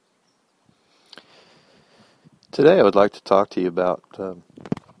Today I would like to talk to you about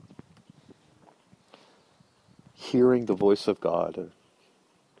hearing the voice of God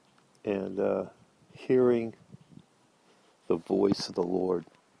and hearing the voice of the Lord.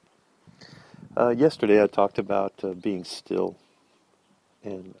 Yesterday I talked about being still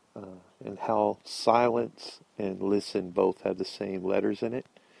and how silence and listen both have the same letters in it,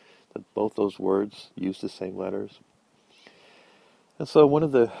 that both those words use the same letters. And so one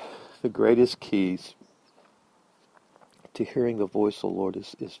of the greatest keys to hearing the voice of the Lord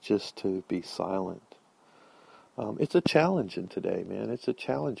is just to be silent. It's a challenge in today, man. It's a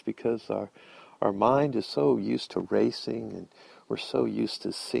challenge because our mind is so used to racing, and we're so used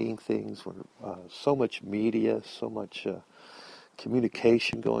to seeing things. We're so much media, so much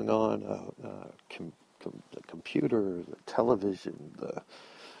communication going on. The computer, the television, the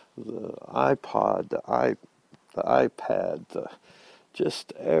iPod, the iPad,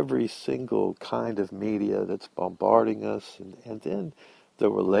 just every single kind of media that's bombarding us, and then the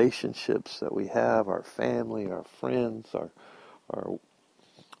relationships that we have, our family, our friends, our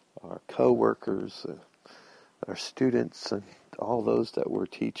co-workers, our students, and all those that we're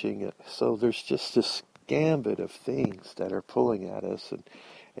teaching. So there's just this gambit of things that are pulling at us,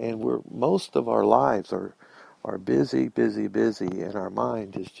 and most of our lives are busy, and our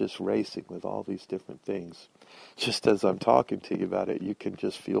mind is just racing with all these different things. Just as I'm talking to you about it, you can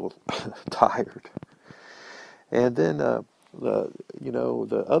just feel tired. And then the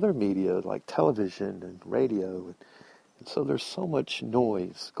other media like television and radio, and so there's so much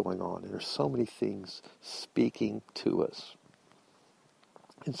noise going on, and there's so many things speaking to us.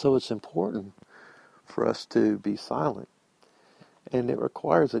 And so it's important for us to be silent, and it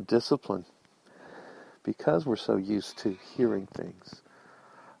requires a discipline because we're so used to hearing things.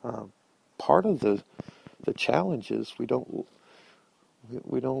 Part of the challenge is we don't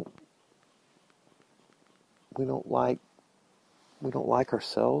like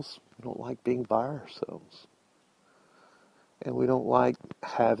ourselves. We don't like being by ourselves, and we don't like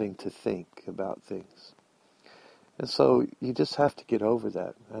having to think about things. And so you just have to get over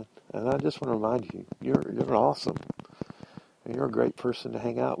that, man. And I just want to remind you, you're awesome, and you're a great person to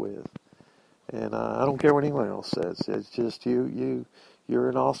hang out with. And I don't care what anyone else says. It's just you're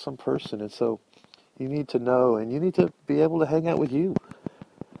an awesome person, and so you need to know, and you need to be able to hang out with you.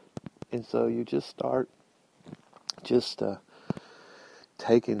 And so you just start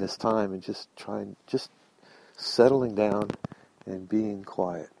taking this time and just settling down and being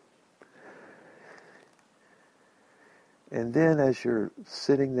quiet. And then as you're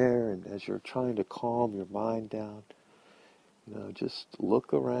sitting there and as you're trying to calm your mind down, just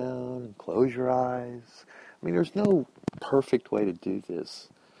look around and close your eyes. I mean, there's no perfect way to do this,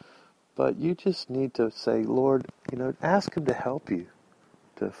 but you just need to say, Lord, ask Him to help you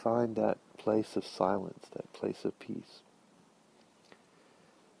to find that place of silence, that place of peace.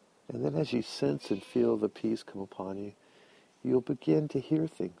 And then as you sense and feel the peace come upon you, you'll begin to hear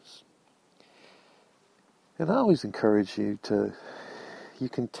things. And I always encourage you you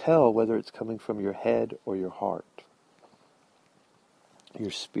can tell whether it's coming from your head or your heart,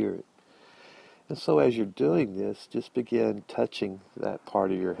 your spirit. And so as you're doing this, just begin touching that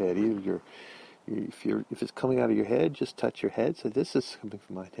part of your head. If it's coming out of your head, just touch your head. Say, this is coming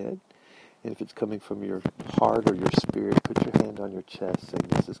from my head. And if it's coming from your heart or your spirit, put your hand on your chest, saying,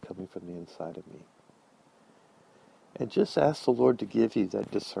 this is coming from the inside of me. And just ask the Lord to give you that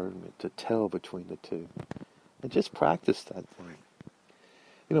discernment, to tell between the two. And just practice that thing.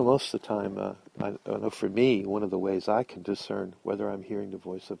 Most of the time, I know for me, one of the ways I can discern whether I'm hearing the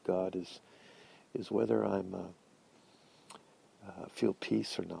voice of God is whether I'm feel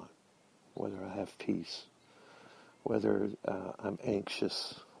peace or not, whether I have peace, whether I'm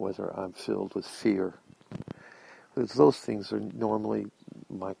anxious, whether I'm filled with fear. Because those things are normally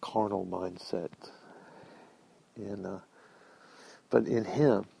my carnal mindset. But in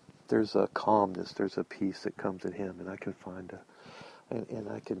Him, there's a calmness, there's a peace that comes in Him, and I can find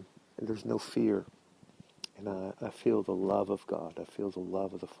there's no fear. And I feel the love of God. I feel the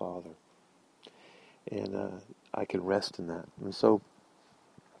love of the Father. And I can rest in that. And so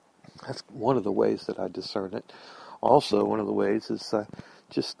that's one of the ways that I discern it. Also, one of the ways is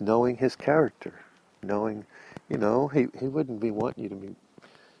just knowing His character. Knowing, He wouldn't be wanting you to be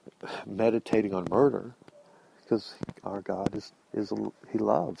meditating on murder, because our God He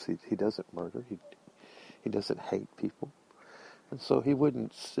loves. He doesn't murder. He doesn't hate people. And so He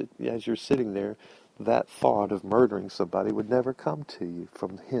wouldn't as you're sitting there, that thought of murdering somebody would never come to you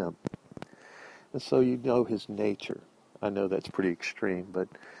from Him. And so you know His nature. I know that's pretty extreme, but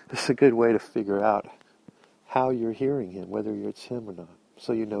it's a good way to figure out how you're hearing Him, whether it's Him or not.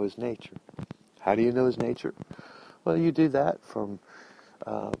 So you know His nature. How do you know his nature? Well, you do that from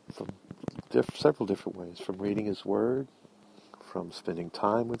several different ways, from reading his word, from spending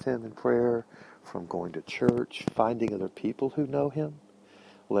time with him in prayer, from going to church, finding other people who know him.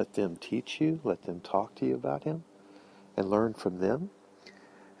 Let them teach you, let them talk to you about him, and learn from them.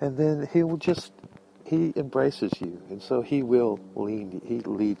 And then he embraces you, and so he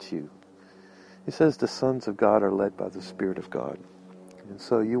leads you. He says the sons of God are led by the Spirit of God. And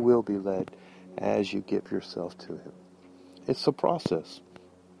so you will be led as you give yourself to him. It's a process.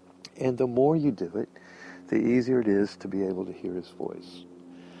 And the more you do it, the easier it is to be able to hear his voice.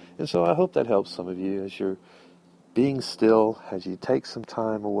 And so I hope that helps some of you as you're being still, as you take some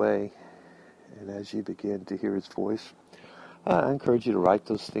time away, and as you begin to hear his voice. I encourage you to write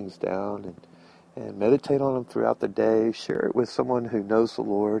those things down and meditate on them throughout the day. Share it with someone who knows the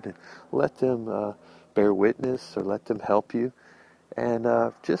Lord, and let them bear witness or let them help you. And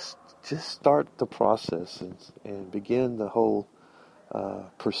just start the process and begin the whole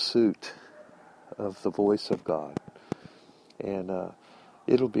pursuit of the voice of God. And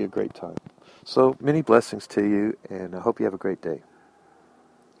it'll be a great time. So many blessings to you, and I hope you have a great day.